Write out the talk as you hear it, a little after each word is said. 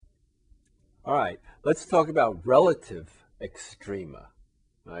All right, let's talk about relative extrema,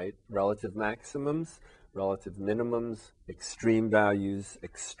 right? Relative maximums, relative minimums, extreme values,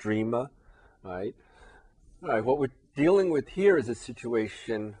 extrema, right? All right, what we're dealing with here is a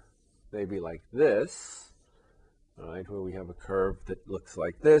situation maybe like this, all right, where we have a curve that looks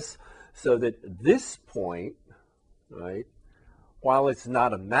like this, so that this point, right, while it's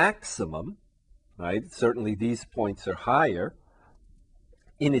not a maximum, right, certainly these points are higher,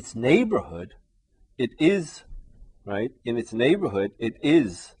 in its neighborhood, it is, right, in its neighborhood, it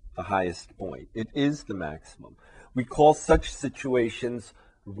is the highest point. It is the maximum. We call such situations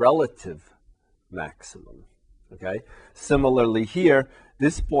relative maximum, okay? Similarly here,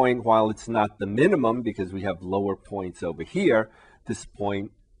 this point, while it's not the minimum because we have lower points over here, this point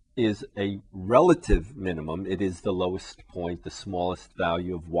is a relative minimum. It is the lowest point, the smallest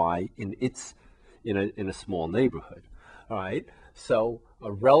value of y in a small neighborhood, all right? So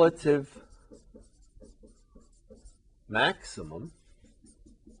a relative maximum,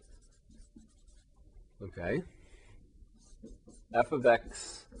 okay, f of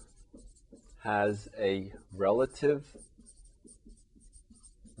x has a relative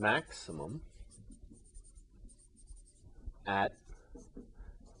maximum at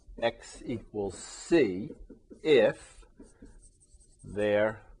x equals c if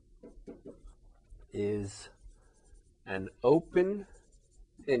there is an open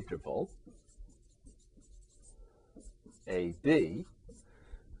interval AB,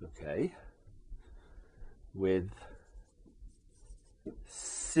 okay, with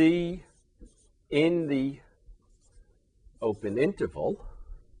C in the open interval,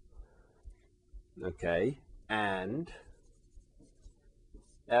 okay, and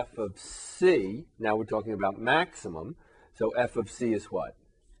f of c, now we're talking about maximum, so f of c is what?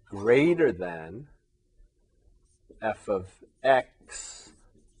 Greater than f of x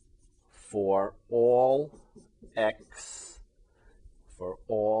for all x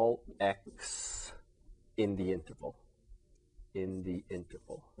in the interval.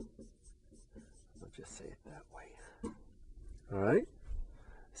 I'll just say it that way. All right?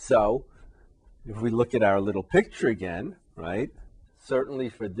 So, if we look at our little picture again, right, certainly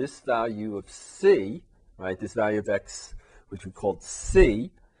for this value of c, right, this value of x, which we called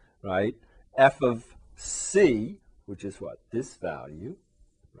c, right, f of c, which is what? This value,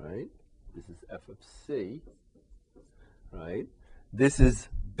 right? This is f of c, right? This is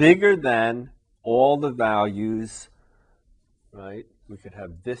bigger than all the values, right? We could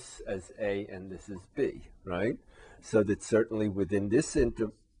have this as a and this as b, right? So that certainly within this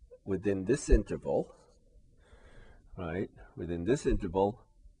interval, right? Within this interval,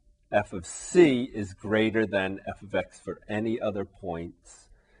 f of c is greater than f of x for any other points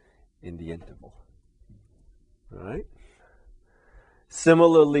in the interval, all right?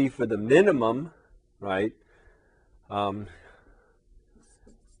 Similarly, for the minimum, right,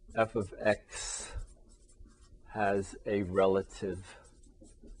 f of x has a relative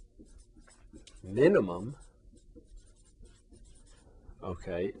minimum,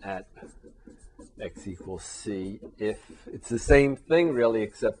 okay, at x equals c if it's the same thing really,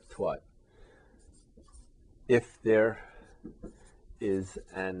 except what? If there is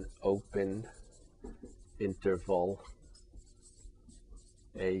an open interval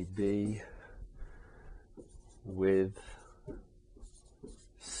AB with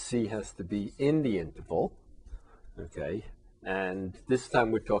C has to be in the interval, okay, and this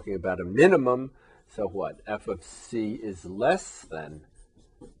time we're talking about a minimum, so what? F of C is less than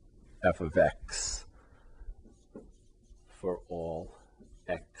f of x for all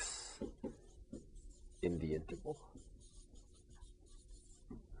x in the interval.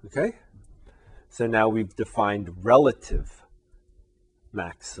 Okay? So now we've defined relative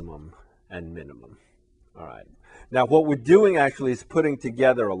maximum and minimum. All right. Now what we're doing actually is putting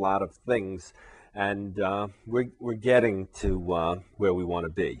together a lot of things, and we're getting to where we want to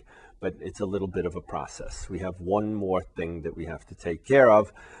be. But it's a little bit of a process. We have one more thing that we have to take care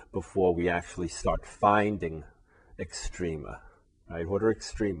of before we actually start finding extrema. Right? What are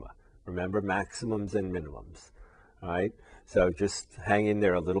extrema? Remember, maximums and minimums. All right? So just hang in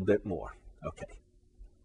there a little bit more. Okay.